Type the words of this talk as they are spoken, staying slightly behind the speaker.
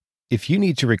If you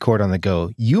need to record on the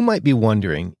go, you might be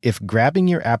wondering if grabbing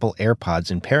your Apple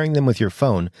AirPods and pairing them with your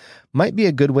phone might be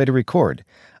a good way to record.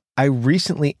 I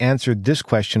recently answered this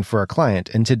question for a client,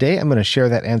 and today I'm going to share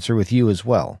that answer with you as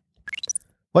well.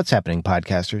 What's happening,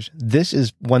 podcasters? This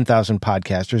is 1000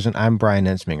 Podcasters, and I'm Brian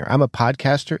Ensminger. I'm a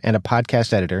podcaster and a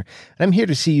podcast editor, and I'm here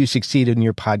to see you succeed in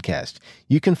your podcast.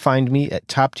 You can find me at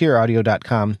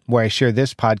toptieraudio.com, where I share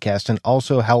this podcast and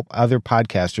also help other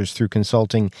podcasters through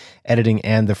consulting, editing,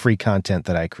 and the free content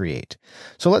that I create.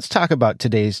 So let's talk about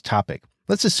today's topic.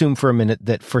 Let's assume for a minute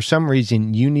that for some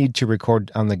reason you need to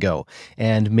record on the go,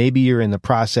 and maybe you're in the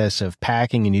process of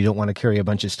packing and you don't want to carry a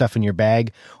bunch of stuff in your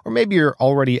bag, or maybe you're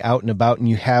already out and about and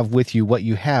you have with you what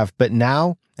you have, but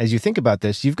now, as you think about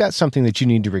this, you've got something that you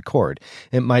need to record.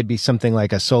 It might be something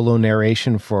like a solo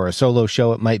narration for a solo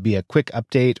show. It might be a quick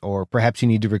update, or perhaps you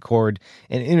need to record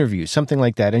an interview, something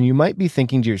like that, and you might be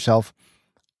thinking to yourself,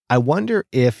 I wonder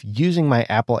if using my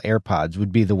Apple AirPods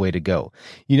would be the way to go.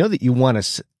 You know that you want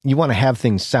to have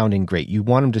things sounding great. You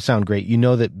want them to sound great. You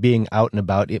know that being out and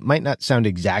about, it might not sound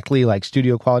exactly like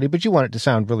studio quality, but you want it to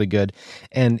sound really good.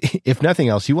 And if nothing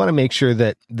else, you want to make sure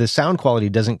that the sound quality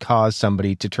doesn't cause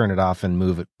somebody to turn it off and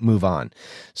move on.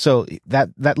 So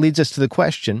that leads us to the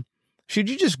question, should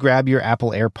you just grab your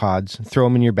Apple AirPods, throw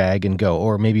them in your bag and go?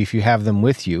 Or maybe if you have them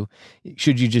with you,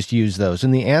 should you just use those?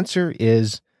 And the answer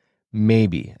is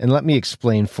maybe. And let me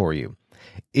explain for you.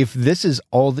 If this is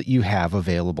all that you have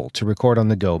available to record on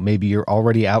the go, maybe you're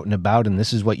already out and about and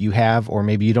this is what you have, or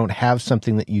maybe you don't have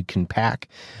something that you can pack,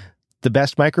 the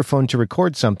best microphone to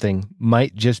record something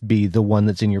might just be the one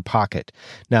that's in your pocket.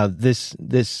 Now, this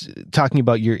talking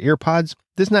about your earpods,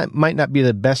 might not be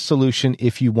the best solution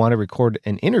if you want to record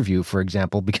an interview, for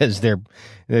example, because they're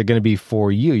going to be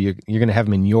for you. You're going to have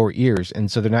them in your ears,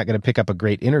 and so they're not going to pick up a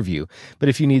great interview. But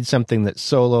if you need something that's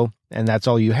solo and that's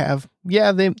all you have,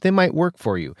 yeah, they might work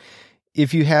for you.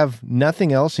 If you have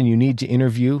nothing else and you need to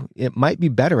interview, it might be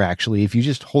better actually if you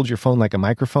just hold your phone like a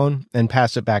microphone and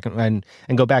pass it back and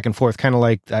go back and forth, kind of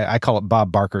like I call it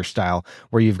Bob Barker style,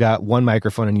 where you've got one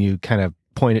microphone and you kind of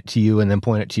point it to you and then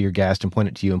point it to your guest and point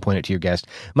it to you and point it to your guest.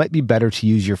 It might be better to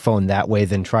use your phone that way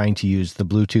than trying to use the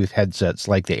Bluetooth headsets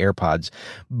like the AirPods.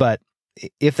 But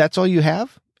if that's all you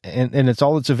have, and it's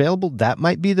all that's available, that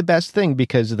might be the best thing,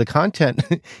 because of the content.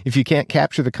 If you can't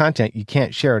capture the content, you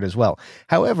can't share it as well.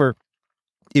 However,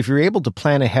 if you're able to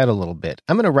plan ahead a little bit,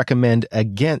 I'm going to recommend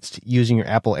against using your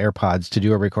Apple AirPods to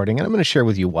do a recording, and I'm going to share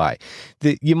with you why.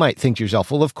 You might think to yourself,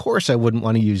 well, of course I wouldn't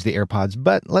want to use the AirPods,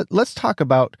 but let's talk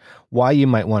about why you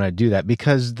might want to do that,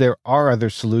 because there are other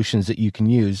solutions that you can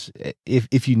use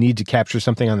if you need to capture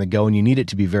something on the go and you need it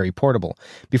to be very portable.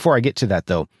 Before I get to that,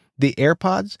 though, the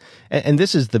AirPods, and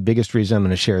this is the biggest reason I'm going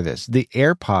to share this, the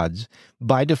AirPods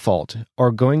by default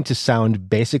are going to sound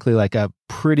basically like a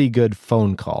pretty good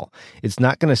phone call. It's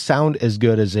not going to sound as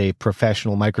good as a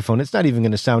professional microphone. It's not even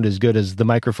going to sound as good as the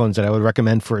microphones that I would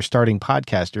recommend for a starting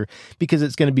podcaster, because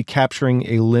it's going to be capturing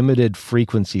a limited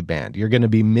frequency band. You're going to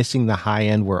be missing the high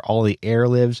end where all the air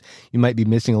lives. You might be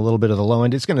missing a little bit of the low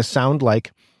end. It's going to sound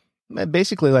like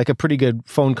basically like a pretty good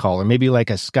phone call, or maybe like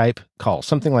a Skype call,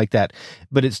 something like that,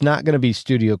 but it's not going to be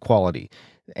studio quality.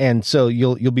 And so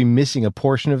you'll be missing a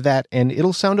portion of that, and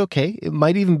it'll sound okay. It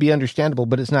might even be understandable,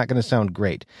 but it's not going to sound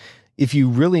great. If you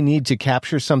really need to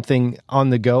capture something on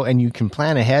the go and you can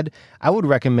plan ahead, I would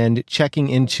recommend checking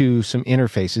into some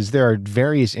interfaces. There are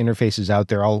various interfaces out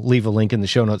there. I'll leave a link in the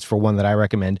show notes for one that I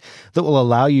recommend that will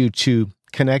allow you to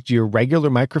connect your regular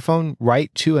microphone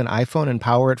right to an iPhone and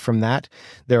power it from that.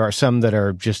 There are some that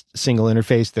are just single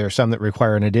interface. There are some that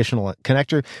require an additional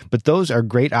connector, but those are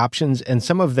great options, and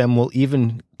some of them will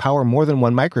even power more than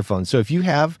one microphone. So if you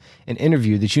have an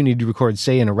interview that you need to record,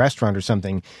 say in a restaurant or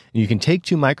something, you can take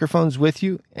two microphones with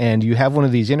you and you have one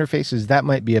of these interfaces, that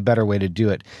might be a better way to do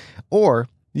it. Or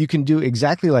you can do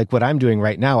exactly like what I'm doing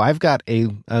right now. I've got a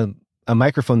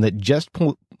microphone that just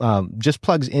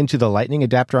plugs into the lightning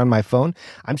adapter on my phone.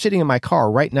 I'm sitting in my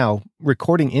car right now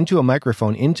recording into a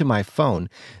microphone into my phone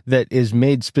that is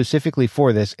made specifically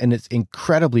for this, and it's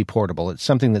incredibly portable. It's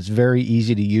something that's very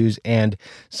easy to use, and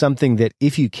something that,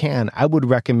 if you can, I would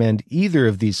recommend either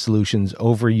of these solutions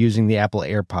over using the Apple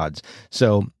AirPods.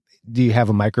 So do you have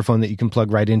a microphone that you can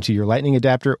plug right into your lightning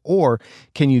adapter, or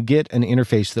can you get an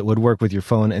interface that would work with your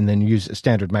phone and then use a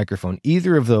standard microphone?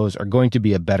 Either of those are going to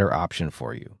be a better option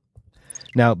for you.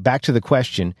 Now, back to the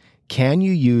question, can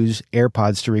you use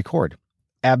AirPods to record?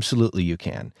 Absolutely you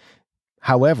can.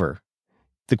 However,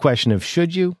 the question of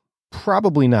should you?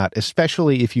 Probably not,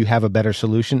 especially if you have a better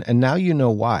solution, and now you know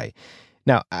why.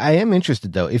 Now, I am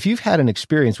interested, though. If you've had an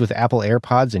experience with Apple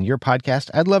AirPods in your podcast,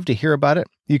 I'd love to hear about it.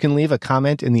 You can leave a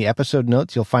comment in the episode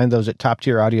notes. You'll find those at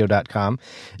toptieraudio.com.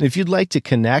 And if you'd like to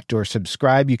connect or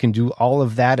subscribe, you can do all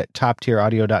of that at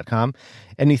toptieraudio.com.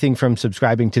 Anything from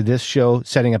subscribing to this show,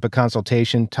 setting up a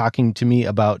consultation, talking to me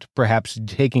about perhaps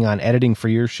taking on editing for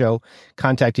your show,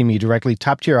 contacting me directly,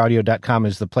 toptieraudio.com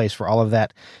is the place for all of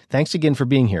that. Thanks again for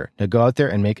being here. Now go out there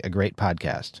and make a great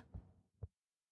podcast.